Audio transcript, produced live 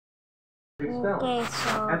spell. Okay,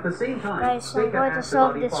 so At the same time, guys, so I'm Seika going to asked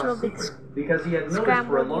solve about this Ifa's Rubik's secret because he had noticed for a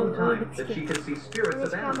scrambled long time Rubik's that she cube. could see spirits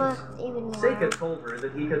of animals. Even more. Seika told her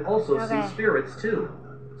that he could also Okay. see spirits too.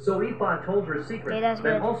 So Ifa told her secret, Okay, that's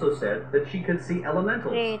then good. also said that she could see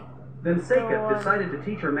elementals. Great. Then Seika So, decided to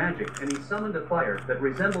teach her magic, and he summoned a fire that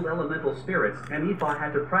resembled elemental spirits, and Ifa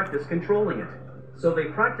had to practice controlling it. So they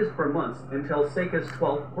practiced for months until Seika's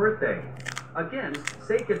 12th birthday. Again,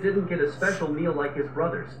 Seika didn't get a special meal like his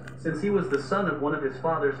brothers, since he was the son of one of his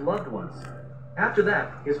father's loved ones. After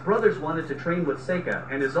that, his brothers wanted to train with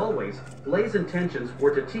Seika, and as always, Blay's intentions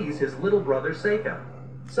were to tease his little brother Seika.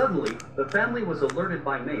 Suddenly, the family was alerted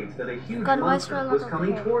by maids that a huge monster was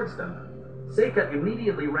coming towards them. Seika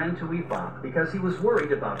immediately ran to Ifa because he was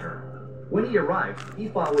worried about her. When he arrived,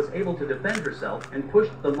 Ifa was able to defend herself and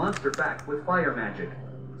pushed the monster back with fire magic.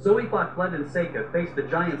 So Ifa fled and Seika faced the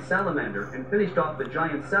giant salamander and finished off the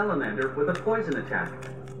giant salamander with a poison attack.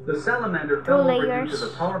 The salamander fell over due to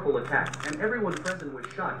the powerful attack, and everyone present was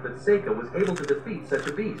shocked that Seika was able to defeat such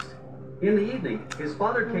a beast. In the evening, his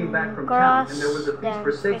father came back from town and there was a feast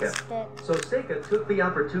for Seika. So Seika took the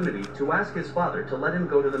opportunity to ask his father to let him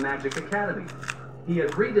go to the Magic Academy. He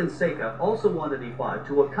agreed, and Seika also wanted Ifa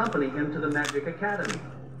to accompany him to the Magic Academy.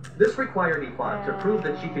 This required Ifa to prove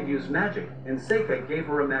that she could use magic, and Seika gave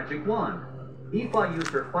her a magic wand. Ifa used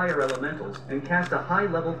her fire elementals and cast a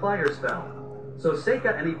high-level fire spell. So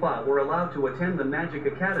Seika and Ifa were allowed to attend the Magic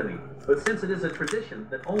Academy, but since it is a tradition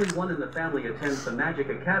that only one in the family attends the Magic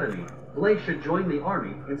Academy, Blay should join the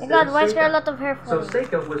army instead of why is there a Seika. lot of hair So falling?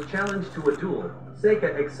 Seika was challenged to a duel.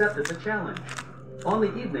 Seika accepted the challenge. On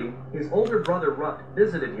the evening, his older brother Rupt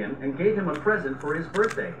visited him and gave him a present for his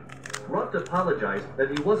birthday. Rupt apologized that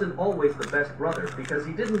he wasn't always the best brother because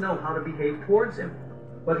he didn't know how to behave towards him.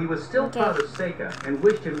 But he was still proud of Seika and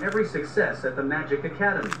wished him every success at the Magic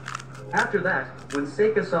Academy. After that, when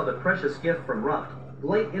Seika saw the precious gift from Rupt,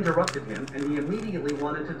 Blay interrupted him and he immediately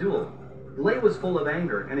wanted to duel. Blay was full of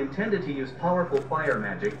anger and intended to use powerful fire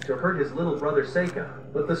magic to hurt his little brother Seika,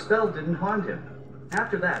 but the spell didn't harm him.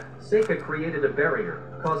 After that, Seika created a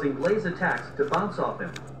barrier, causing Blay's attacks to bounce off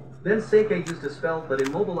him. Then Seika used a spell that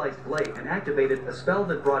immobilized Blay and activated a spell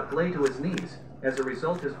that brought Blay to his knees. As a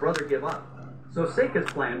result, his brother gave up. So Seika's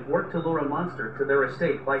plan worked to lure a monster to their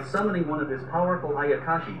estate by summoning one of his powerful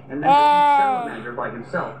Ayakashi and then defeat Salamander by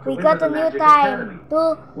himself to enter the Magic Academy.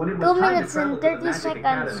 When it was 2 time to minutes travel and to the 30 Magic seconds.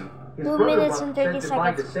 Academy, his 2 brother minutes Rupt and said 30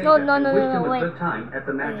 goodbye to seconds. Seika No, and wished him a wait. good time at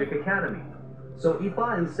the Magic Academy. So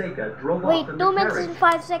Ifa and Seika drove Wait, off in 2 the minutes carriage. and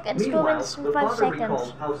 5 seconds. 2 Meanwhile, minutes the and 5 father seconds.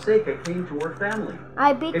 recalled how Seika came to her family.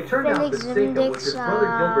 I beat It turned out that Felix Seika was his brother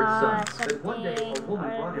Gilbert's son, that something one day a woman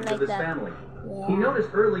brought him to like this that. family. Yeah. He noticed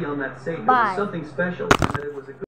early on that Seika Bye. was something special, and that it was a good